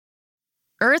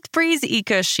Earthbreeze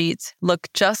Eco Sheets look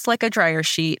just like a dryer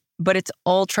sheet, but it's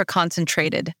ultra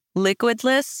concentrated,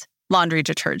 liquidless laundry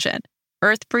detergent.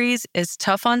 Earthbreeze is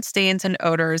tough on stains and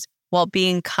odors while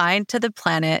being kind to the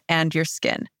planet and your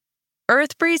skin.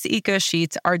 Earthbreeze Eco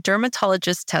Sheets are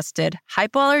dermatologist tested,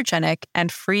 hypoallergenic,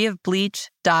 and free of bleach,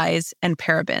 dyes, and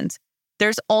parabens.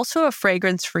 There's also a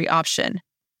fragrance-free option.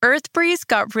 Earthbreeze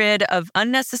got rid of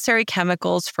unnecessary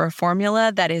chemicals for a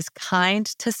formula that is kind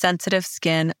to sensitive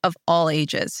skin of all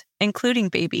ages, including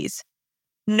babies.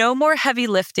 No more heavy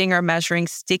lifting or measuring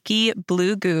sticky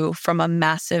blue goo from a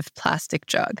massive plastic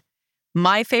jug.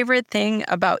 My favorite thing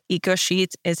about Eco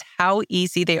Sheets is how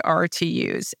easy they are to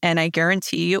use, and I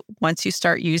guarantee you, once you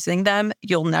start using them,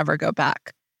 you'll never go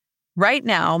back. Right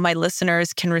now, my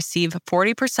listeners can receive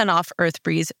 40% off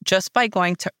Earthbreeze just by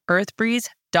going to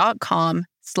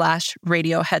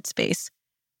earthbreeze.com/radioheadspace.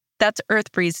 That's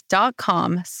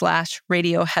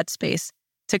earthbreeze.com/radioheadspace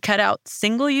to cut out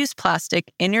single-use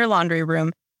plastic in your laundry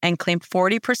room and claim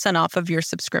 40% off of your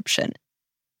subscription.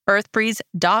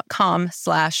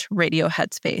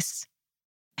 earthbreeze.com/radioheadspace.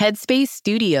 Headspace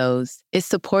Studios is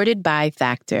supported by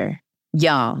Factor.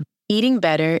 Y'all, eating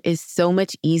better is so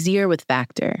much easier with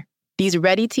Factor. These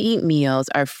ready-to-eat meals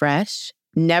are fresh,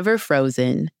 never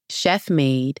frozen,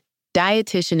 chef-made,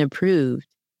 dietitian approved,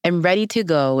 and ready to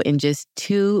go in just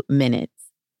 2 minutes.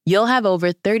 You'll have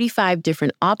over 35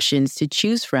 different options to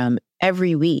choose from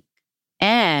every week.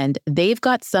 And they've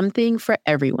got something for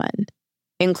everyone,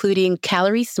 including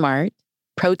Calorie Smart,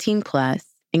 Protein Plus,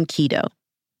 and Keto.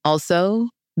 Also,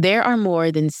 there are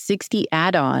more than 60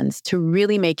 add-ons to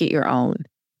really make it your own.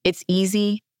 It's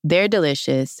easy, they're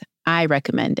delicious, I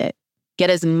recommend it. Get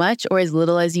as much or as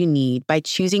little as you need by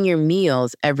choosing your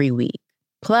meals every week.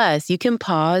 Plus, you can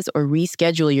pause or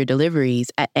reschedule your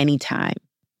deliveries at any time.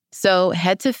 So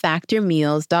head to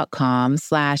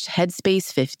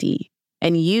factormeals.com/headspace50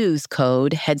 and use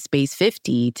code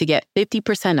headspace50 to get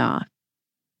 50% off.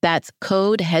 That's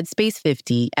code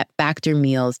headspace50 at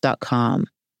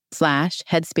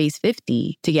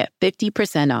factormeals.com/headspace50 to get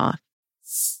 50% off.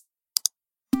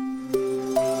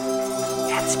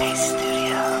 Headspace Studios.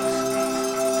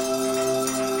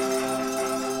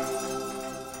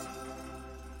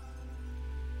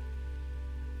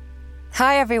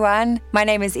 Hi everyone, my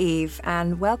name is Eve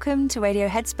and welcome to Radio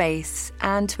Headspace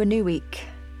and to a new week.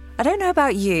 I don't know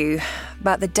about you,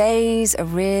 but the days are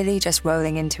really just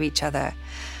rolling into each other.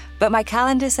 But my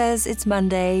calendar says it's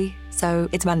Monday, so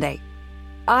it's Monday.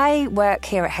 I work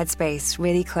here at Headspace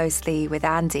really closely with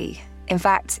Andy. In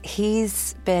fact,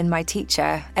 he's been my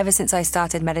teacher ever since I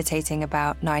started meditating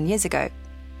about 9 years ago.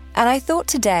 And I thought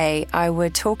today I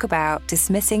would talk about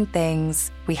dismissing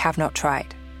things we have not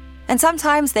tried. And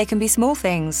sometimes they can be small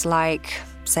things like,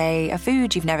 say, a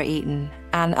food you've never eaten.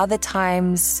 And other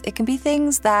times it can be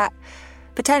things that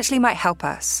potentially might help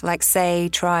us, like, say,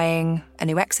 trying a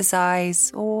new exercise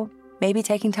or maybe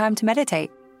taking time to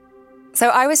meditate. So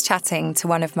I was chatting to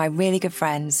one of my really good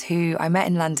friends who I met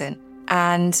in London,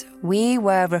 and we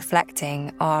were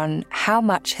reflecting on how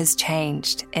much has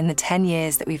changed in the 10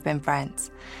 years that we've been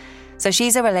friends. So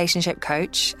she's a relationship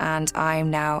coach and I'm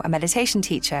now a meditation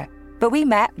teacher. But we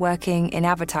met working in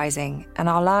advertising, and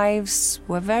our lives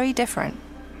were very different.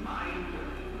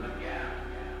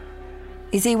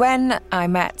 You see, when I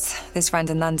met this friend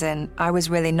in London, I was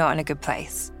really not in a good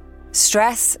place.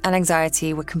 Stress and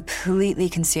anxiety were completely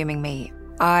consuming me.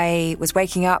 I was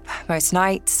waking up most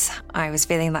nights. I was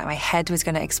feeling like my head was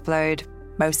going to explode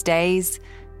most days.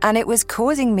 And it was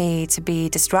causing me to be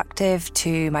destructive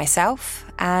to myself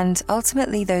and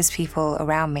ultimately those people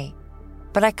around me.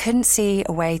 But I couldn't see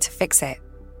a way to fix it.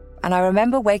 And I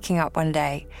remember waking up one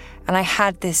day and I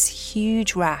had this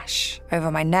huge rash over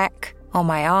my neck, on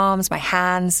my arms, my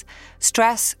hands.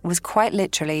 Stress was quite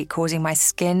literally causing my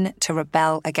skin to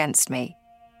rebel against me.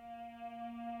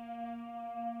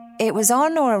 It was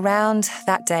on or around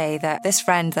that day that this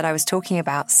friend that I was talking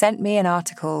about sent me an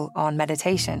article on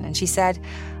meditation, and she said,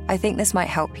 "I think this might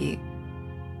help you."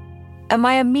 And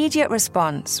my immediate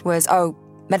response was, "Oh,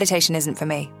 meditation isn't for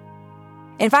me."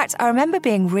 In fact, I remember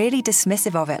being really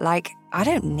dismissive of it, like, I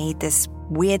don't need this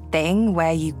weird thing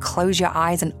where you close your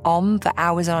eyes and for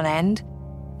hours on end.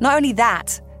 Not only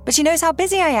that, but she knows how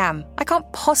busy I am. I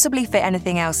can't possibly fit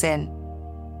anything else in.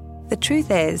 The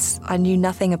truth is, I knew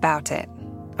nothing about it.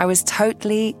 I was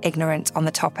totally ignorant on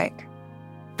the topic.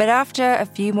 But after a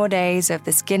few more days of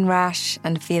the skin rash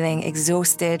and feeling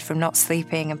exhausted from not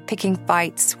sleeping and picking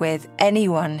fights with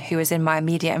anyone who was in my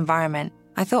immediate environment,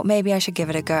 I thought maybe I should give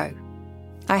it a go.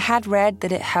 I had read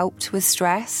that it helped with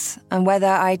stress, and whether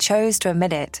I chose to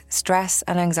admit it, stress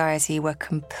and anxiety were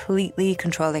completely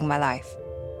controlling my life.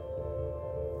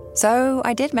 So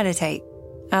I did meditate,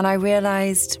 and I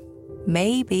realized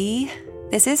maybe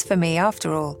this is for me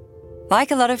after all.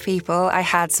 Like a lot of people, I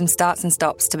had some starts and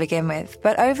stops to begin with,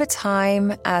 but over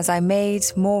time, as I made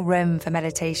more room for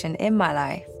meditation in my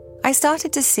life, I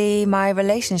started to see my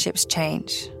relationships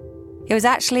change. It was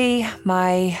actually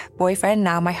my boyfriend,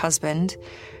 now my husband,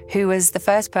 who was the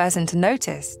first person to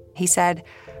notice. He said,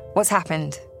 "What's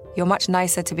happened? You're much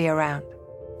nicer to be around."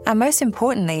 And most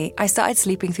importantly, I started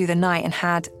sleeping through the night and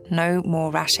had no more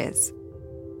rashes.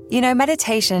 You know,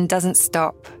 meditation doesn't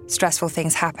stop stressful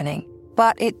things happening,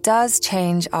 but it does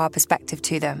change our perspective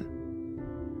to them.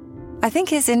 I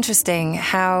think it's interesting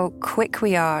how quick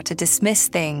we are to dismiss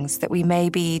things that we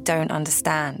maybe don't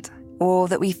understand or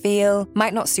that we feel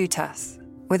might not suit us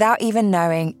without even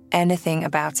knowing anything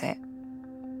about it.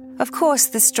 Of course,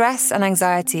 the stress and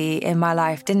anxiety in my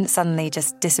life didn't suddenly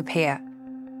just disappear,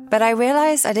 but I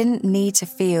realized I didn't need to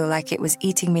feel like it was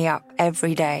eating me up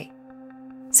every day.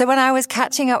 So when I was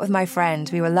catching up with my friend,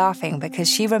 we were laughing because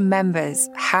she remembers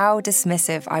how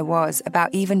dismissive I was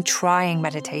about even trying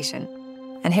meditation.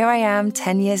 And here I am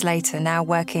 10 years later, now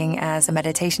working as a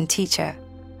meditation teacher.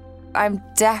 I'm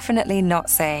definitely not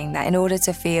saying that in order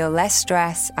to feel less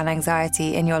stress and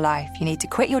anxiety in your life, you need to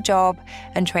quit your job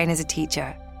and train as a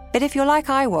teacher. But if you're like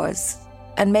I was,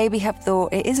 and maybe have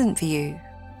thought it isn't for you,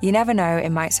 you never know, it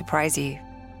might surprise you.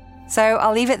 So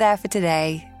I'll leave it there for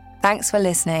today. Thanks for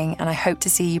listening, and I hope to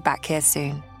see you back here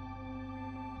soon.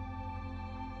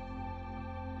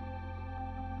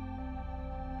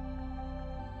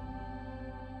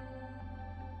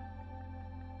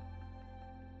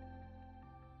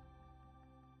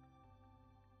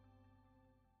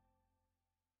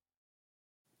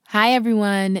 Hi,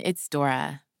 everyone. It's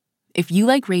Dora. If you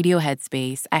like Radio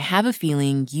Headspace, I have a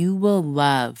feeling you will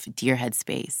love Dear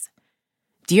Headspace.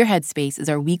 Dear Headspace is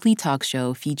our weekly talk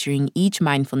show featuring each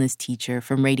mindfulness teacher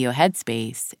from Radio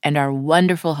Headspace and our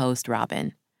wonderful host,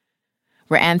 Robin.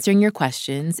 We're answering your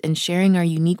questions and sharing our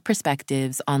unique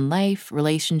perspectives on life,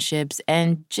 relationships,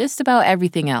 and just about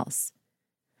everything else.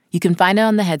 You can find it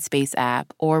on the Headspace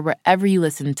app or wherever you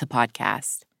listen to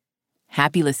podcasts.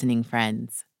 Happy listening,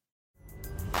 friends.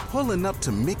 Pulling up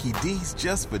to Mickey D's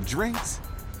just for drinks?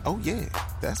 Oh yeah,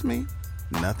 that's me.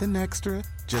 Nothing extra,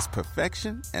 just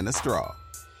perfection and a straw.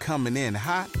 Coming in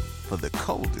hot for the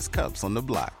coldest cups on the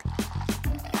block.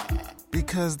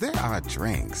 Because there are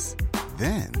drinks.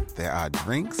 Then there are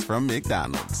drinks from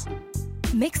McDonald's.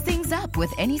 Mix things up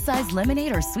with any size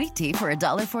lemonade or sweet tea for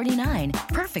 $1.49.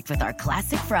 Perfect with our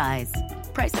classic fries.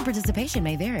 Price and participation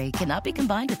may vary. Cannot be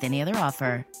combined with any other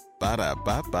offer.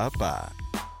 Ba-da-ba-ba-ba.